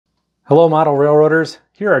Hello model railroaders,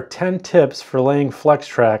 here are 10 tips for laying flex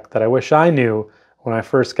track that I wish I knew when I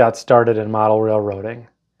first got started in model railroading.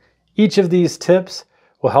 Each of these tips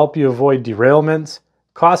will help you avoid derailments,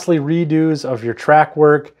 costly redos of your track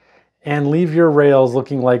work, and leave your rails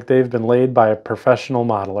looking like they've been laid by a professional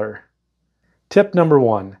modeler. Tip number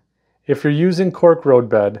 1, if you're using cork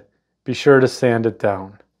roadbed, be sure to sand it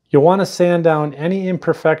down. You'll want to sand down any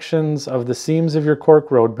imperfections of the seams of your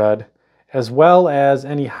cork roadbed, as well as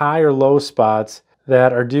any high or low spots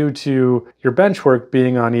that are due to your benchwork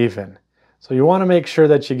being uneven. So you want to make sure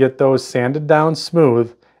that you get those sanded down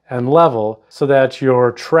smooth and level so that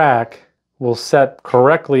your track will set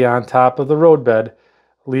correctly on top of the roadbed,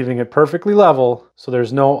 leaving it perfectly level so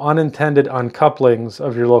there's no unintended uncouplings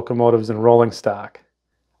of your locomotives and rolling stock.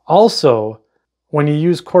 Also, when you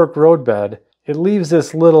use cork roadbed, it leaves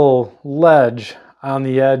this little ledge on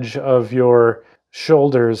the edge of your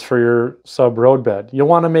shoulders for your sub roadbed. You'll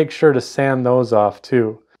want to make sure to sand those off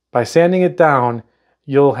too. By sanding it down,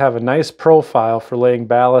 you'll have a nice profile for laying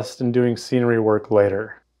ballast and doing scenery work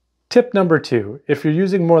later. Tip number 2, if you're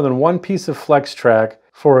using more than one piece of flex track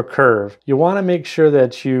for a curve, you want to make sure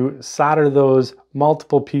that you solder those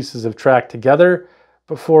multiple pieces of track together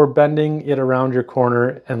before bending it around your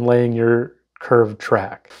corner and laying your curved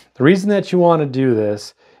track. The reason that you want to do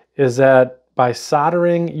this is that by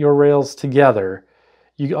soldering your rails together,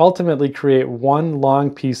 you ultimately create one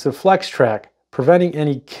long piece of flex track, preventing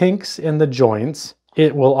any kinks in the joints.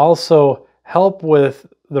 It will also help with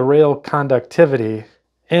the rail conductivity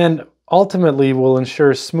and ultimately will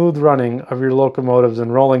ensure smooth running of your locomotives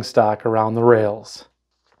and rolling stock around the rails.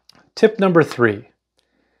 Tip number 3,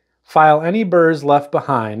 file any burrs left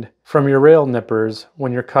behind from your rail nippers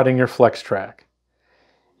when you're cutting your flex track.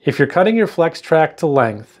 If you're cutting your flex track to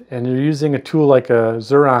length and you're using a tool like a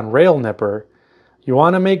Xuron rail nipper, you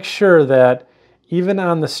want to make sure that even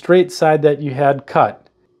on the straight side that you had cut,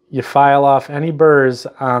 you file off any burrs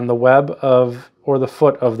on the web of or the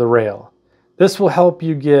foot of the rail. This will help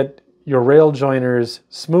you get your rail joiners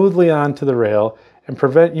smoothly onto the rail and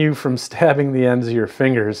prevent you from stabbing the ends of your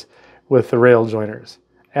fingers with the rail joiners.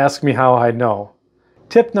 Ask me how I know.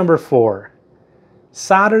 Tip number 4,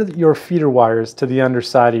 solder your feeder wires to the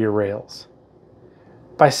underside of your rails.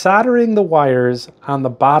 By soldering the wires on the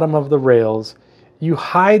bottom of the rails, you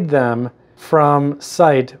hide them from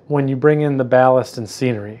sight when you bring in the ballast and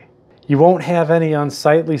scenery. You won't have any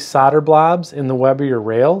unsightly solder blobs in the web of your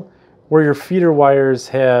rail where your feeder wires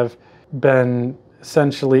have been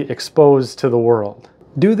essentially exposed to the world.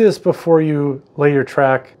 Do this before you lay your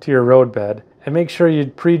track to your roadbed, and make sure you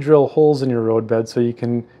pre-drill holes in your roadbed so you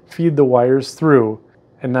can feed the wires through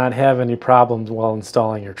and not have any problems while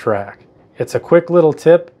installing your track. It's a quick little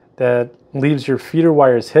tip that leaves your feeder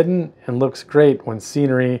wires hidden and looks great when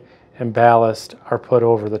scenery and ballast are put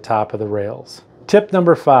over the top of the rails. Tip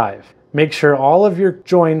number 5, make sure all of your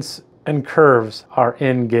joints and curves are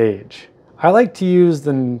in gauge. I like to use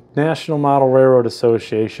the National Model Railroad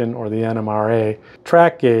Association, or the NMRA,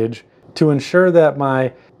 track gauge to ensure that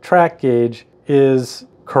my track gauge is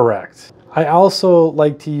correct. I also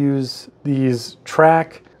like to use these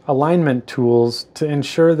track alignment tools to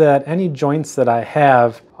ensure that any joints that I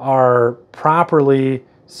have are properly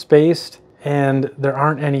spaced and there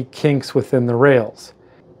aren't any kinks within the rails.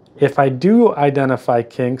 If I do identify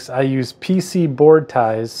kinks, I use PC board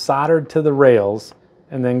ties soldered to the rails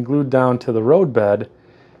and then glued down to the roadbed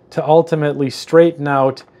to ultimately straighten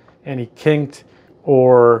out any kinked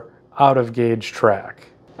or out of gauge track.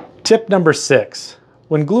 Tip number 6,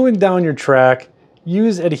 when gluing down your track,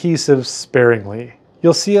 use adhesive sparingly.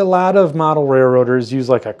 You'll see a lot of model railroaders use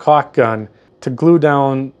like a caulk gun to glue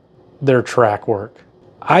down their track work.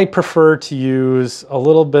 I prefer to use a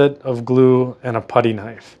little bit of glue and a putty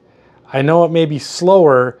knife. I know it may be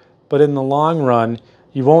slower, but in the long run,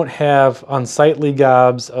 you won't have unsightly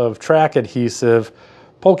gobs of track adhesive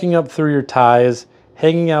poking up through your ties,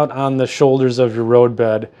 hanging out on the shoulders of your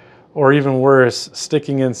roadbed, or even worse,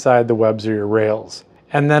 sticking inside the webs of your rails.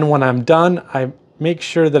 And then when I'm done, I make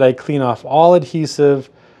sure that I clean off all adhesive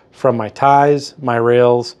from my ties, my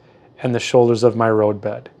rails, and the shoulders of my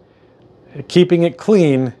roadbed. Keeping it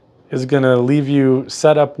clean is going to leave you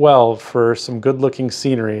set up well for some good looking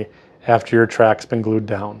scenery after your track's been glued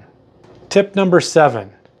down. Tip number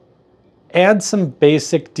 7, add some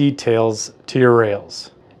basic details to your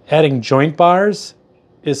rails. Adding joint bars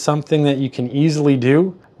is something that you can easily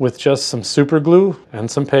do with just some super glue and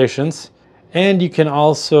some patience. And you can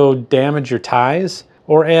also damage your ties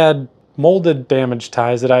or add molded damaged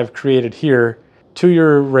ties that I've created here to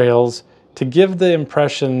your rails to give the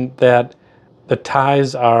impression that the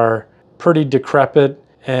ties are pretty decrepit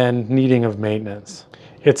and needing of maintenance.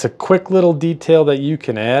 It's a quick little detail that you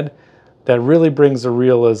can add that really brings a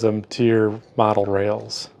realism to your model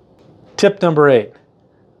rails. Tip number 8,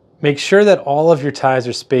 make sure that all of your ties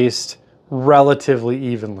are spaced relatively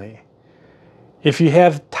evenly. If you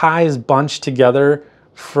have ties bunched together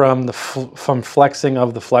from flexing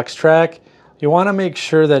of the flex track, you want to make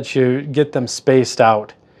sure that you get them spaced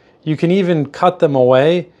out. You can even cut them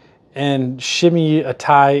away and shimmy a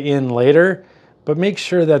tie in later, but make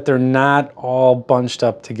sure that they're not all bunched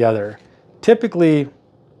up together. Typically,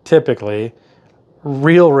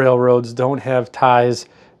 real railroads don't have ties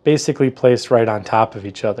basically placed right on top of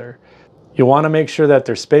each other. You want to make sure that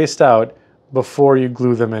they're spaced out before you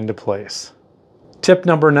glue them into place. Tip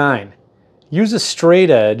number 9, use a straight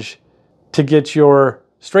edge to get your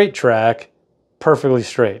straight track perfectly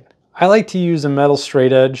straight. I like to use a metal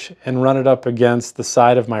straight edge and run it up against the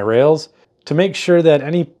side of my rails to make sure that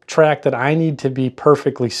any track that I need to be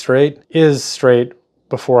perfectly straight is straight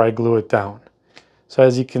before I glue it down. So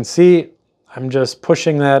as you can see, I'm just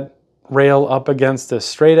pushing that rail up against this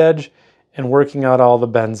straight edge and working out all the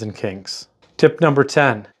bends and kinks. Tip number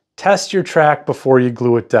 10, test your track before you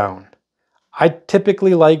glue it down. I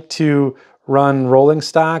typically like to run rolling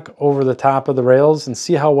stock over the top of the rails and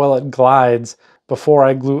see how well it glides before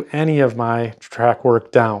I glue any of my track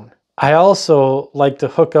work down. I also like to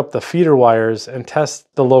hook up the feeder wires and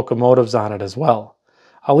test the locomotives on it as well.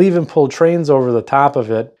 I'll even pull trains over the top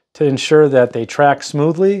of it to ensure that they track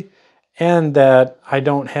smoothly and that I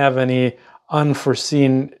don't have any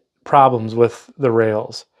unforeseen problems with the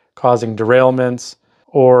rails, causing derailments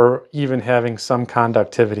or even having some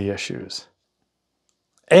conductivity issues.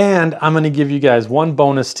 And I'm going to give you guys one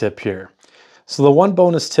bonus tip here. So the one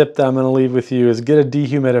bonus tip that I'm going to leave with you is get a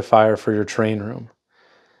dehumidifier for your train room.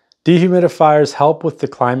 Dehumidifiers help with the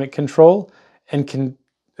climate control and can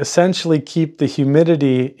essentially keep the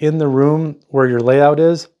humidity in the room where your layout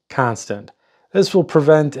is constant. This will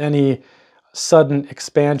prevent any sudden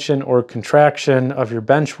expansion or contraction of your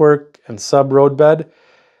benchwork and sub-road bed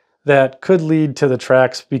that could lead to the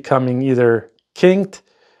tracks becoming either kinked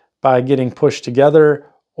by getting pushed together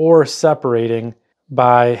or separating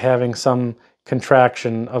by having some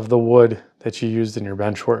contraction of the wood that you used in your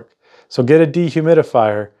benchwork. So get a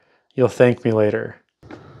dehumidifier. You'll thank me later.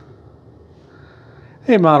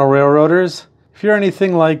 Hey model railroaders, if you're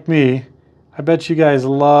anything like me, I bet you guys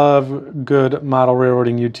love good model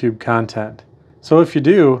railroading YouTube content. So if you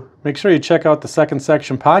do, make sure you check out the Second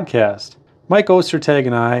Section podcast. Mike Ostertag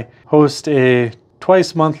and I host a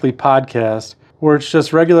twice monthly podcast where it's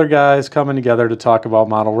just regular guys coming together to talk about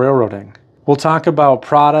model railroading. We'll talk about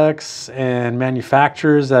products and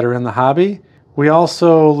manufacturers that are in the hobby. We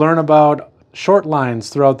also learn about short lines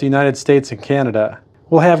throughout the United States and Canada.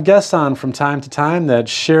 We'll have guests on from time to time that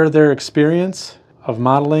share their experience of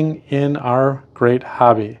modeling in our great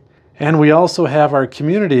hobby. And we also have our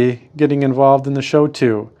community getting involved in the show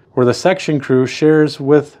too, where the section crew shares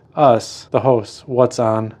with us, the hosts, what's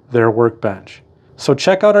on their workbench. So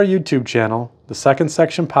check out our YouTube channel, the Second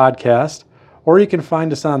Section Podcast, or you can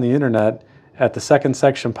find us on the internet at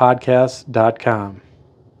thesecondsectionpodcast.com.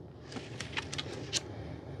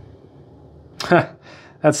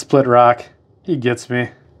 That's Split Rock. He gets me.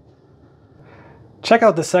 Check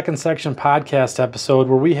out the Second Section Podcast episode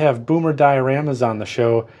where we have Boomer Dioramas on the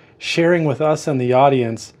show, sharing with us and the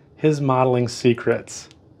audience his modeling secrets.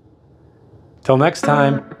 Till next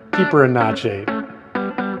time, keep her a notch 8.